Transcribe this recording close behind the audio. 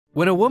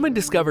When a woman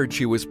discovered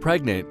she was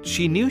pregnant,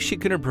 she knew she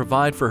couldn't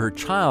provide for her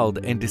child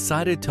and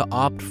decided to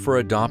opt for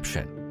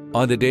adoption.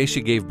 On the day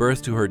she gave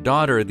birth to her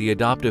daughter, the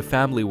adoptive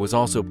family was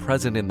also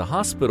present in the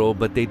hospital,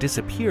 but they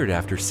disappeared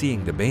after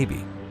seeing the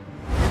baby.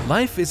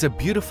 Life is a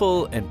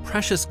beautiful and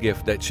precious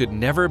gift that should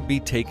never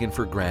be taken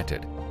for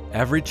granted.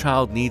 Every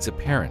child needs a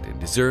parent and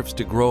deserves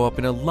to grow up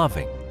in a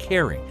loving,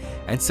 caring,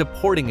 and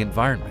supporting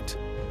environment.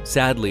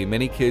 Sadly,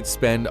 many kids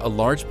spend a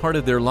large part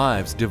of their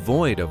lives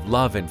devoid of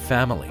love and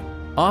family.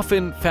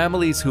 Often,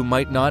 families who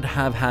might not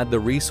have had the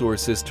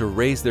resources to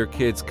raise their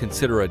kids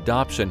consider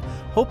adoption,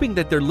 hoping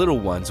that their little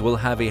ones will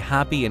have a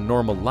happy and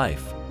normal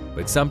life.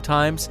 But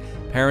sometimes,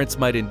 parents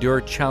might endure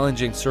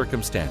challenging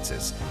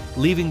circumstances,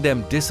 leaving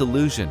them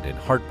disillusioned and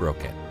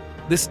heartbroken.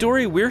 The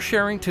story we're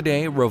sharing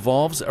today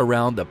revolves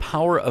around the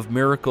power of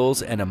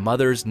miracles and a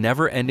mother's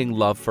never-ending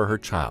love for her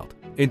child.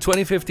 In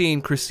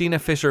 2015, Christina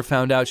Fisher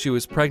found out she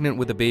was pregnant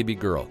with a baby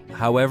girl.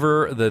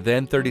 However, the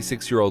then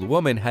 36-year-old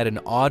woman had an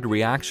odd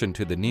reaction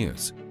to the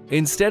news.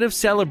 Instead of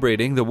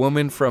celebrating, the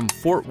woman from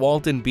Fort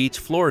Walton Beach,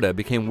 Florida,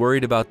 became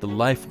worried about the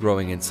life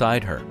growing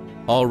inside her.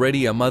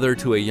 Already a mother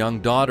to a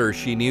young daughter,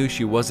 she knew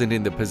she wasn't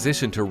in the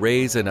position to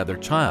raise another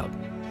child.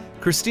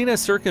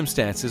 Christina's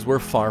circumstances were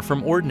far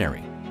from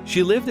ordinary.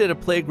 She lived at a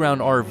playground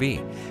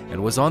RV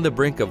and was on the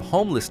brink of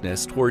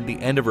homelessness toward the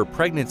end of her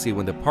pregnancy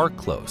when the park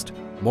closed.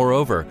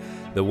 Moreover,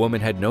 the woman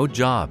had no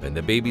job and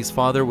the baby's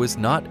father was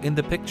not in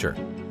the picture.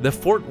 The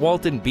Fort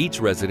Walton Beach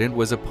resident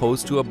was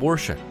opposed to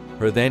abortion.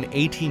 Her then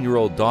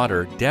 18-year-old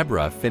daughter,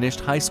 Deborah,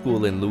 finished high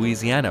school in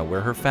Louisiana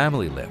where her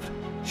family lived.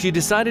 She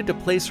decided to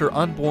place her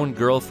unborn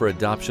girl for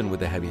adoption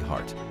with a heavy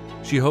heart.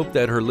 She hoped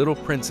that her little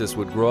princess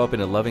would grow up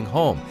in a loving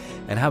home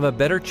and have a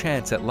better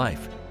chance at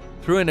life.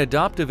 Through an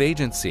adoptive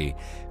agency,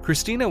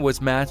 Christina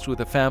was matched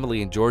with a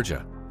family in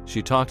Georgia.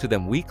 She talked to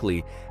them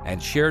weekly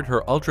and shared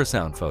her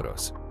ultrasound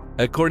photos.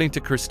 According to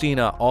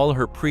Christina, all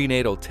her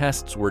prenatal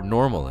tests were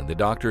normal and the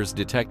doctors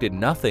detected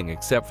nothing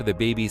except for the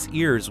baby's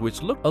ears,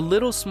 which looked a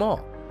little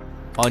small.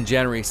 On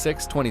January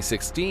 6,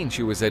 2016,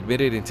 she was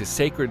admitted into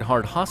Sacred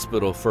Heart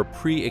Hospital for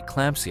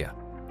preeclampsia.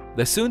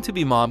 The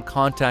soon-to-be mom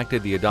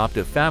contacted the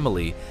adoptive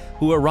family,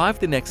 who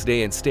arrived the next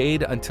day and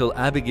stayed until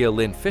Abigail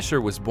Lynn Fisher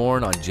was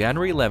born on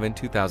January 11,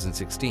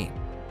 2016.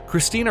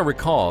 Christina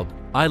recalled,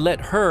 "I let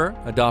her,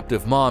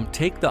 adoptive mom,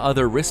 take the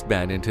other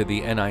wristband into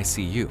the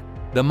NICU.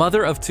 The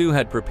mother of two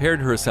had prepared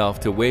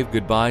herself to wave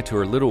goodbye to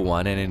her little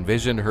one and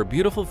envisioned her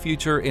beautiful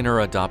future in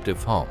her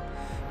adoptive home.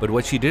 But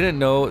what she didn't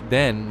know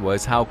then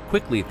was how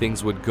quickly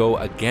things would go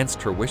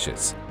against her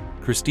wishes."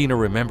 Christina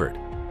remembered.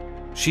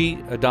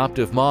 She,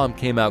 adoptive mom,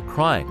 came out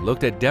crying,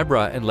 looked at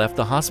Deborah, and left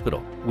the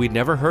hospital. We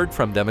never heard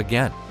from them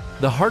again.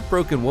 The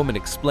heartbroken woman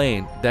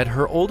explained that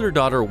her older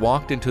daughter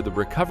walked into the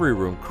recovery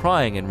room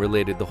crying and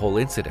related the whole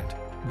incident.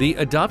 The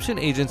adoption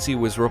agency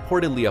was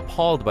reportedly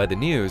appalled by the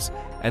news,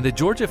 and the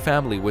Georgia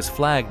family was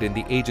flagged in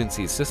the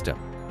agency's system.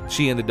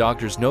 She and the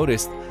doctors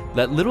noticed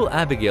that little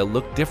Abigail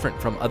looked different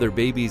from other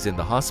babies in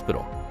the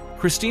hospital.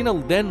 Christina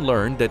then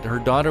learned that her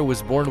daughter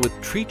was born with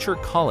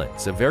Treacher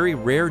Collins, a very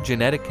rare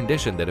genetic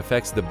condition that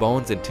affects the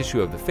bones and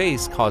tissue of the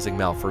face, causing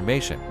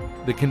malformation.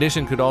 The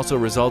condition could also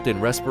result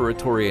in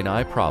respiratory and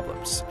eye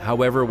problems.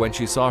 However, when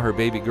she saw her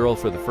baby girl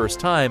for the first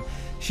time,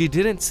 she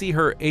didn't see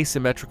her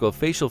asymmetrical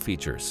facial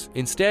features.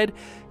 Instead,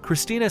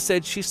 Christina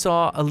said she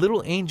saw a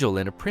little angel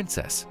and a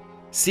princess.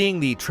 Seeing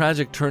the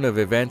tragic turn of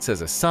events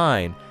as a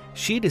sign,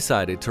 she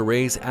decided to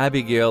raise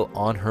Abigail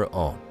on her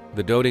own.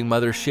 The doting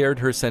mother shared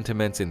her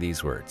sentiments in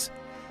these words: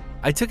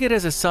 "I took it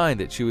as a sign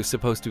that she was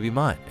supposed to be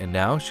mine, and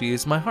now she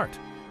is my heart.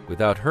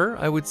 Without her,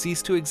 I would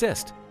cease to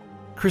exist."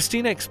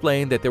 Christina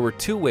explained that there were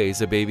two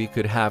ways a baby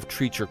could have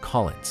Treacher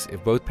Collins: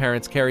 if both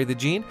parents carry the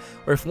gene,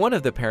 or if one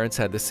of the parents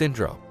had the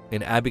syndrome.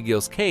 In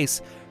Abigail's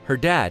case, her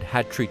dad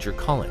had Treacher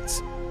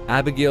Collins.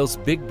 Abigail's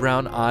big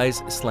brown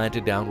eyes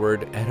slanted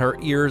downward and her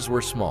ears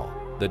were small.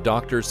 The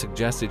doctors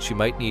suggested she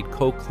might need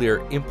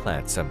cochlear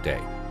implants someday.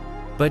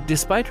 But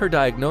despite her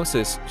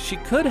diagnosis, she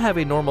could have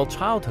a normal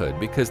childhood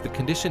because the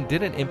condition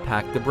didn't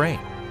impact the brain.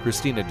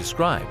 Christina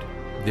described,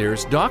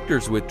 "There's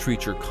doctors with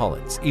Treacher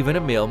Collins, even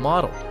a male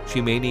model.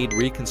 She may need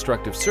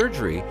reconstructive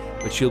surgery,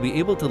 but she'll be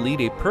able to lead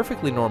a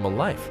perfectly normal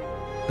life."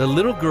 The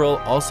little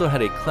girl also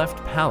had a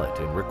cleft palate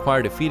and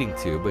required a feeding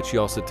tube, but she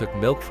also took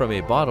milk from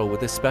a bottle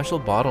with a special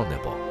bottle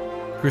nipple.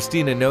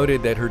 Christina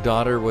noted that her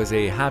daughter was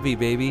a happy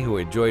baby who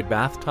enjoyed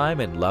bath time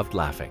and loved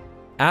laughing.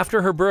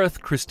 After her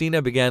birth,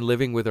 Christina began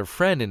living with her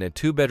friend in a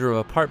two-bedroom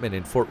apartment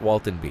in Fort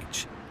Walton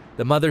Beach.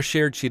 The mother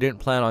shared she didn't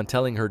plan on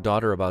telling her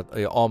daughter about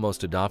a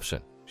almost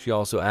adoption. She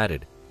also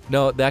added,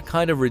 "No, that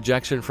kind of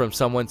rejection from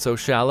someone so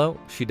shallow,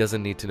 she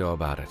doesn't need to know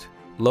about it."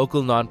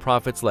 Local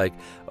nonprofits like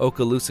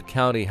Okaloosa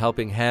County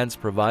Helping Hands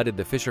provided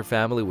the Fisher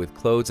family with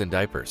clothes and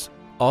diapers.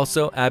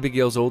 Also,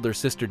 Abigail's older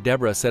sister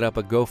Deborah set up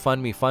a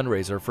GoFundMe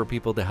fundraiser for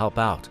people to help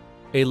out.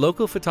 A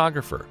local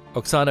photographer,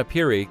 Oksana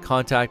Piri,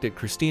 contacted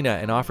Christina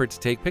and offered to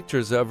take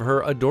pictures of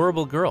her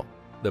adorable girl.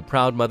 The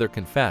proud mother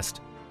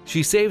confessed,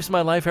 "She saves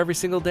my life every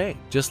single day,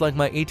 just like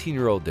my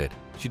 18-year-old did.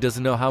 She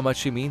doesn't know how much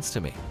she means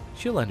to me.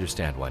 She'll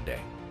understand one day."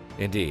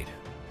 Indeed,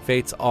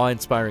 Fate's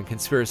awe-inspiring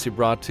conspiracy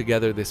brought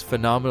together this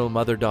phenomenal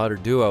mother-daughter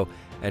duo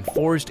and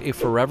forged a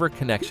forever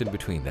connection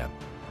between them.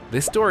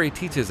 This story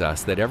teaches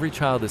us that every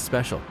child is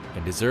special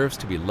and deserves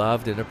to be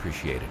loved and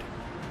appreciated.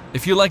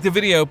 If you liked the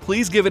video,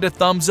 please give it a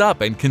thumbs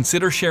up and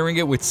consider sharing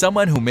it with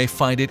someone who may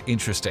find it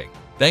interesting.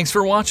 Thanks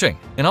for watching,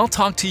 and I'll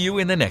talk to you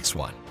in the next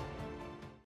one.